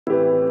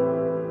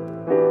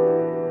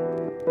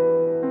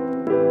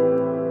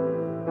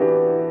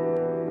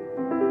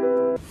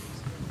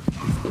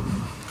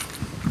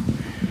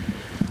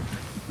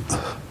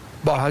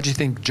Bob, how do you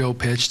think Joe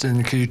pitched,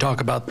 and could you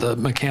talk about the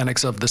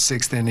mechanics of the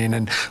 6th inning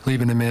and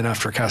leaving him in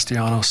after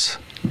Castellanos?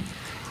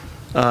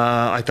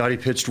 I thought he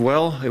pitched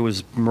well. It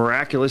was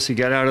miraculous he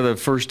got out of the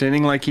first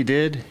inning like he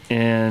did,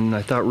 and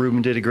I thought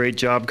Ruben did a great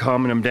job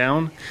calming him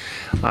down.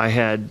 I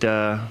had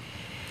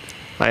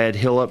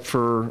Hill up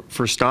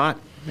for Stott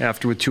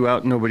after with 2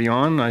 out and nobody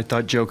on. I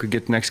thought Joe could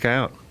get the next guy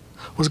out.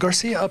 Was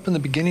Garcia up in the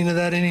beginning of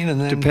that inning,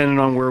 and then depending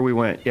on where we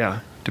went,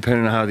 yeah,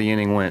 depending on how the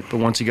inning went. But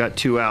once he got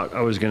 2 out,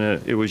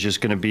 it was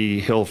just gonna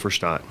be Hill for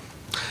Stott.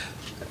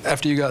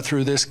 After you got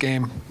through this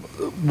game,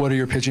 what are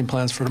your pitching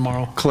plans for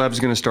tomorrow? Kleb's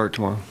gonna start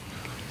tomorrow.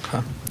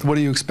 What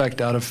do you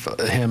expect out of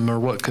him, or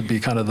what could be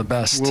kind of the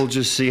best? We'll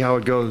just see how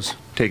it goes.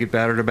 Take it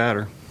batter to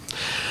batter.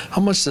 How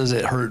much does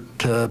it hurt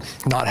to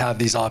not have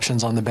these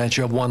options on the bench?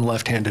 You have one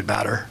left-handed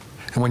batter,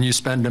 and when you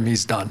spend him,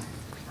 he's done.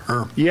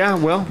 Yeah,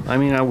 well, I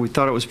mean, we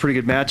thought it was a pretty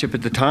good matchup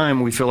at the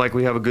time. We feel like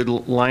we have a good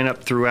lineup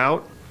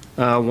throughout,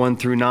 1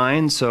 through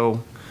 9.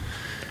 So,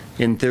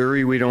 in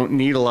theory, we don't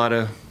need a lot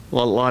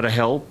of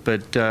help.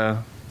 But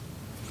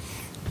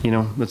you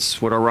know,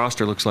 that's what our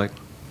roster looks like.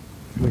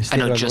 I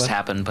know it just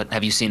happened, but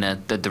have you seen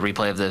the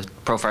replay of the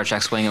Profar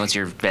check swing? What's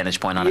your vantage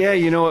point on it? Yeah,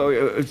 you know,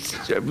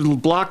 it's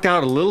blocked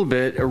out a little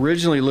bit.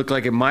 Originally looked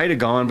like it might have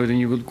gone, but then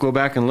you go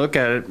back and look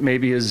at it,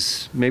 maybe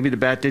the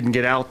bat didn't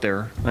get out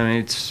there. I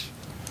mean, it's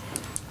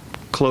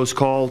close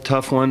call,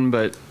 tough one,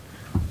 but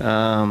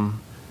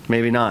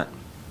maybe not.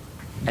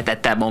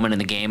 At that moment in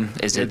the game,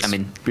 I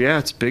mean, yeah,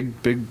 it's big.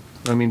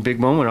 I mean, big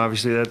moment.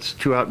 Obviously, that's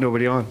 2 out,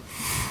 nobody on.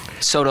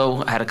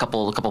 Soto had a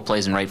couple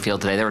plays in right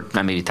field today. They were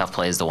maybe tough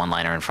plays, the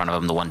one-liner in front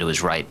of him, the one to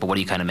his right. But what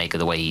do you kind of make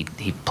of the way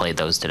he played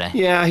those today?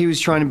 Yeah, he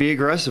was trying to be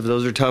aggressive.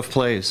 Those are tough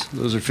plays.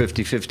 Those are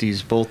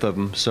 50-50s, both of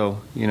them.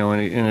 So, you know,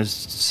 in a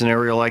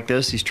scenario like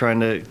this, he's trying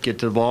to get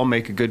to the ball,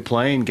 make a good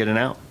play, and get an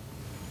out.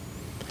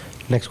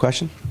 Next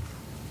question.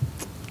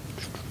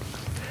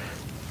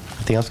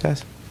 Anything else,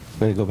 guys?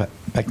 Ready to go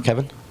back to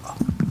Kevin?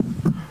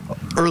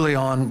 Early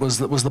on, was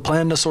the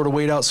plan to sort of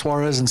wait out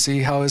Suarez and see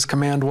how his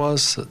command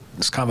was?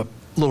 It's kind of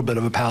a little bit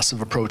of a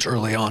passive approach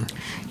early on.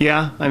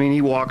 Yeah, I mean,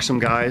 he walked some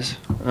guys,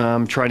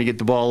 trying to get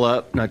the ball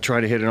up, not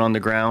try to hit it on the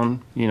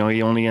ground. You know, he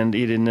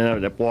didn't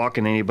end up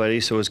walking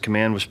anybody, so his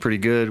command was pretty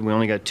good. We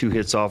only got 2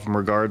 hits off him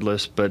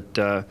regardless, but,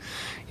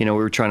 you know,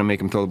 we were trying to make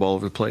him throw the ball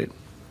over the plate.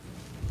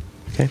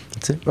 Okay,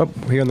 that's it. Oh,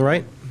 here on the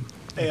right.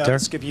 Hey,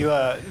 Skip, you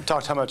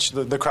talked how much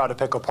the crowd at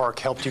Petco Park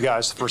helped you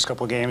guys the first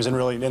couple of games and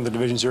really in the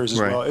division series as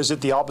well. Is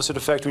it the opposite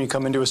effect when you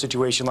come into a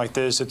situation like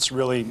this? It's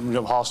really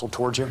hostile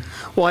towards you?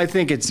 Well, I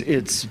think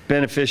it's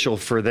beneficial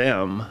for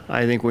them.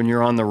 I think when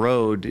you're on the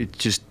road, it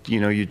just, you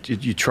know, you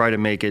try to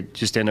make it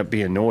just end up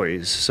being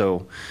noise.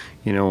 So,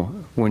 you know,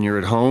 when you're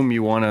at home,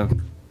 you want to,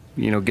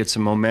 you know, get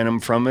some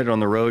momentum from it. On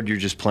the road, you're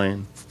just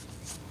playing.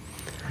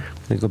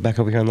 Go back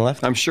over here on the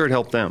left. I'm sure it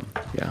helped them,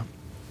 yeah.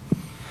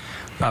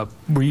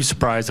 Were you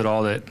surprised at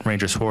all that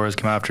Ranger Suarez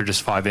came after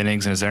just 5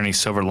 innings? And is there any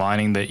silver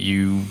lining that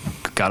you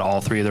got all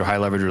 3 of their high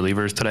leverage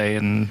relievers today?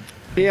 And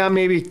yeah,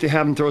 maybe to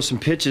have them throw some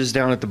pitches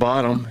down at the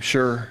bottom,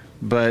 sure.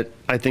 But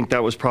I think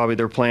that was probably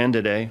their plan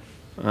today,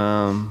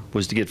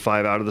 was to get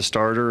 5 out of the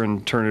starter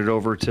and turn it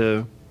over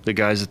to the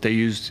guys that they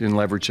used in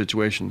leverage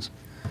situations.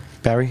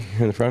 Barry,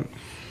 here in the front.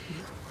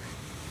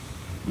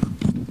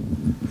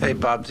 Hey,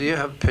 Bob, do you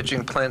have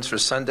pitching plans for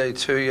Sunday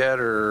too yet,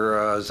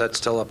 or is that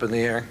still up in the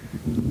air?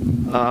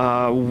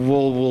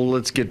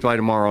 Let's get by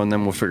tomorrow, and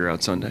then we'll figure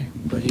out Sunday.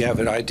 But you have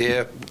an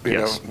idea?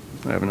 Yes,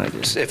 I have an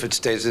idea. If it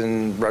stays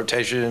in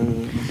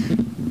rotation?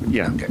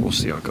 Yeah, okay. We'll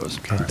see how it goes.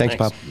 Okay. Thanks,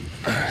 Bob.